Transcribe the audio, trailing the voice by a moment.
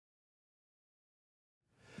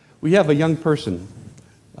We have a young person,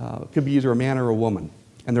 could be either a man or a woman,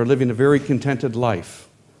 and they're living a very contented life.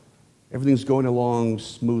 Everything's going along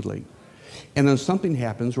smoothly. And then something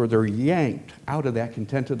happens where they're yanked out of that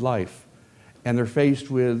contented life, and they're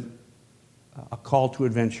faced with a call to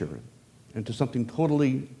adventure and to something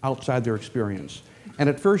totally outside their experience. And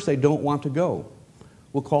at first they don't want to go.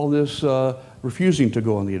 We'll call this refusing to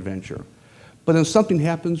go on the adventure. But then something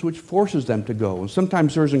happens which forces them to go. And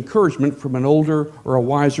sometimes there's encouragement from an older or a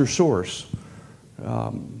wiser source.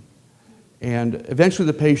 And eventually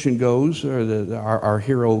the patient goes, or our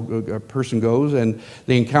hero person goes, and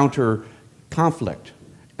they encounter conflict,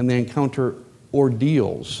 and they encounter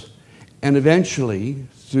ordeals. And eventually,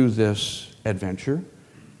 through this adventure,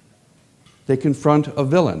 they confront a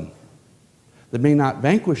villain. They may not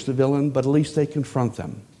vanquish the villain, but at least they confront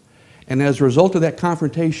them. And as a result of that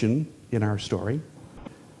confrontation in our story,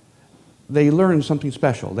 they learn something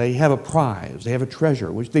special. They have a prize, they have a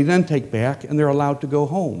treasure, which they then take back, and they're allowed to go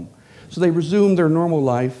home. So they resume their normal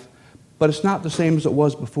life, but it's not the same as it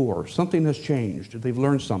was before. Something has changed. They've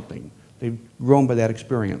learned something. They've grown by that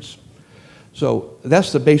experience. So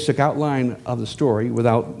that's the basic outline of the story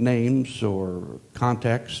without names or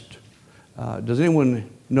context. Does anyone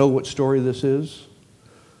know what story this is?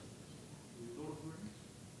 Lord of the Rings?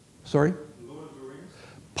 Sorry? Lord of the Rings?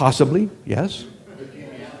 Possibly, yes.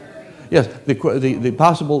 Yes,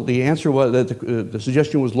 the answer was that the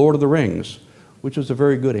suggestion was Lord of the Rings, which was a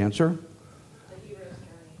very good answer. The hero's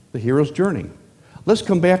journey. The hero's journey. Let's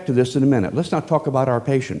come back to this in a minute. Let's not talk about our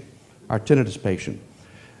patient, our tinnitus patient.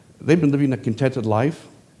 They've been living a contented life.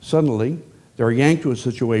 Suddenly, they're yanked to a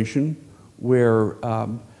situation where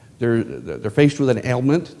they're faced with an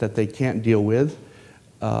ailment that they can't deal with.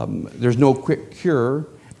 There's no quick cure,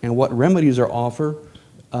 and what remedies are offered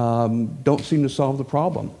don't seem to solve the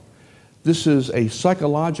problem. This is a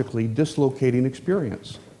psychologically dislocating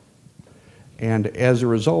experience. And as a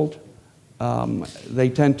result, they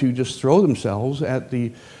tend to just throw themselves at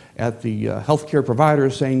the healthcare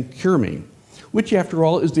provider saying, "Cure me," which, after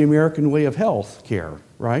all, is the American way of health care,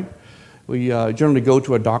 right? We generally go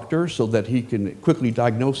to a doctor so that he can quickly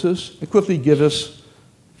diagnose us and quickly give us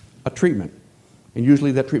a treatment. And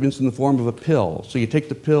usually that treatment's in the form of a pill. So you take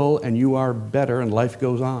the pill and you are better and life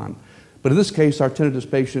goes on. But in this case, our tinnitus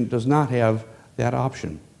patient does not have that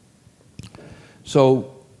option.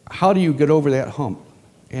 So how do you get over that hump?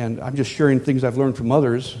 And I'm just sharing things I've learned from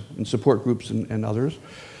others in support groups and others.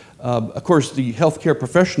 Of course, the healthcare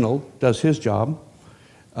professional does his job,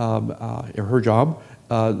 or her job.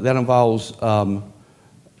 That involves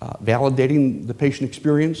validating the patient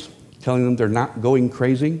experience, telling them they're not going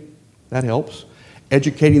crazy. That helps.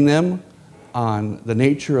 Educating them on the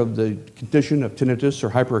nature of the condition of tinnitus or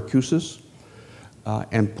hyperacusis,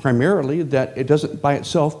 and primarily that it doesn't by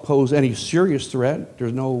itself pose any serious threat.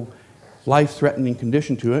 There's no life-threatening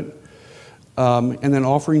condition to it. And then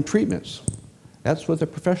offering treatments. That's what the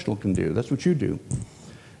professional can do. That's what you do.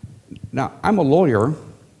 Now, I'm a lawyer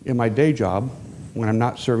in my day job when I'm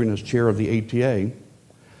not serving as chair of the ATA.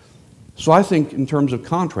 So I think in terms of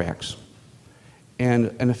contracts.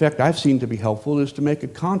 And an effect I've seen to be helpful is to make a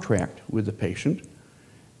contract with the patient,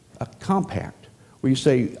 a compact, where you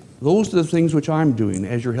say, those are the things which I'm doing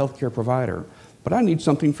as your healthcare provider, but I need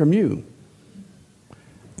something from you.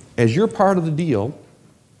 As you're part of the deal,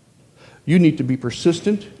 you need to be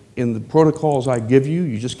persistent in the protocols I give you.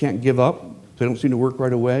 You just can't give up. They don't seem to work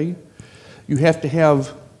right away. You have to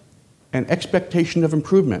have an expectation of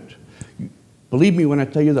improvement. Believe me when I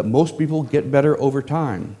tell you that most people get better over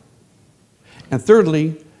time. And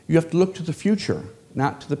thirdly, you have to look to the future,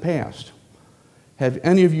 not to the past. Have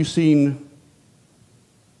any of you seen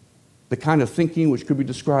the kind of thinking which could be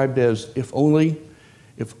described as, if only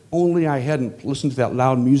I hadn't listened to that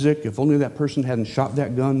loud music, if only that person hadn't shot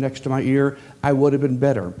that gun next to my ear, I would have been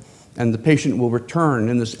better. And the patient will return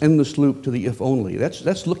in this endless loop to the if only.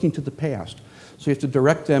 That's looking to the past. So you have to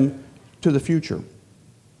direct them to the future.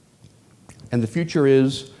 And the future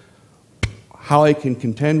is how I can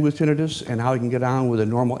contend with tinnitus and how I can get on with the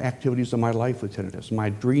normal activities of my life with tinnitus, my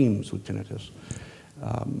dreams with tinnitus.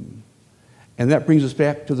 And that brings us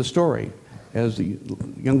back to the story. As the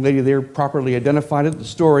young lady there properly identified it, the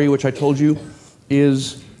story, which I told you,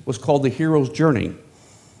 was called The Hero's Journey.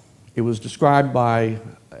 It was described by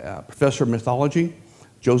a professor of mythology,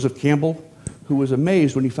 Joseph Campbell, who was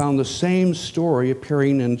amazed when he found the same story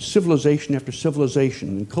appearing in civilization after civilization,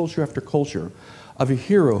 and culture after culture, of a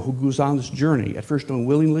hero who goes on this journey, at first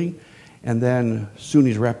unwillingly, and then soon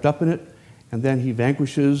he's wrapped up in it, and then he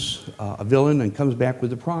vanquishes a villain and comes back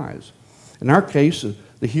with the prize. In our case,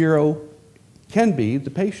 the hero can be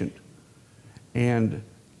the patient. And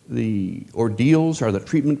the ordeals or the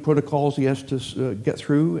treatment protocols he has to get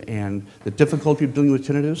through and the difficulty of dealing with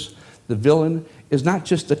tinnitus, the villain is not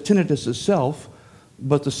just the tinnitus itself,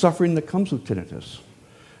 but the suffering that comes with tinnitus.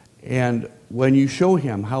 And when you show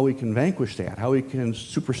him how he can vanquish that, how he can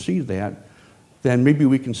supersede that, then maybe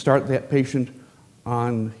we can start that patient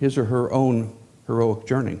on his or her own heroic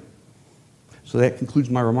journey. So that concludes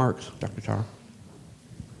my remarks, Dr. Tar.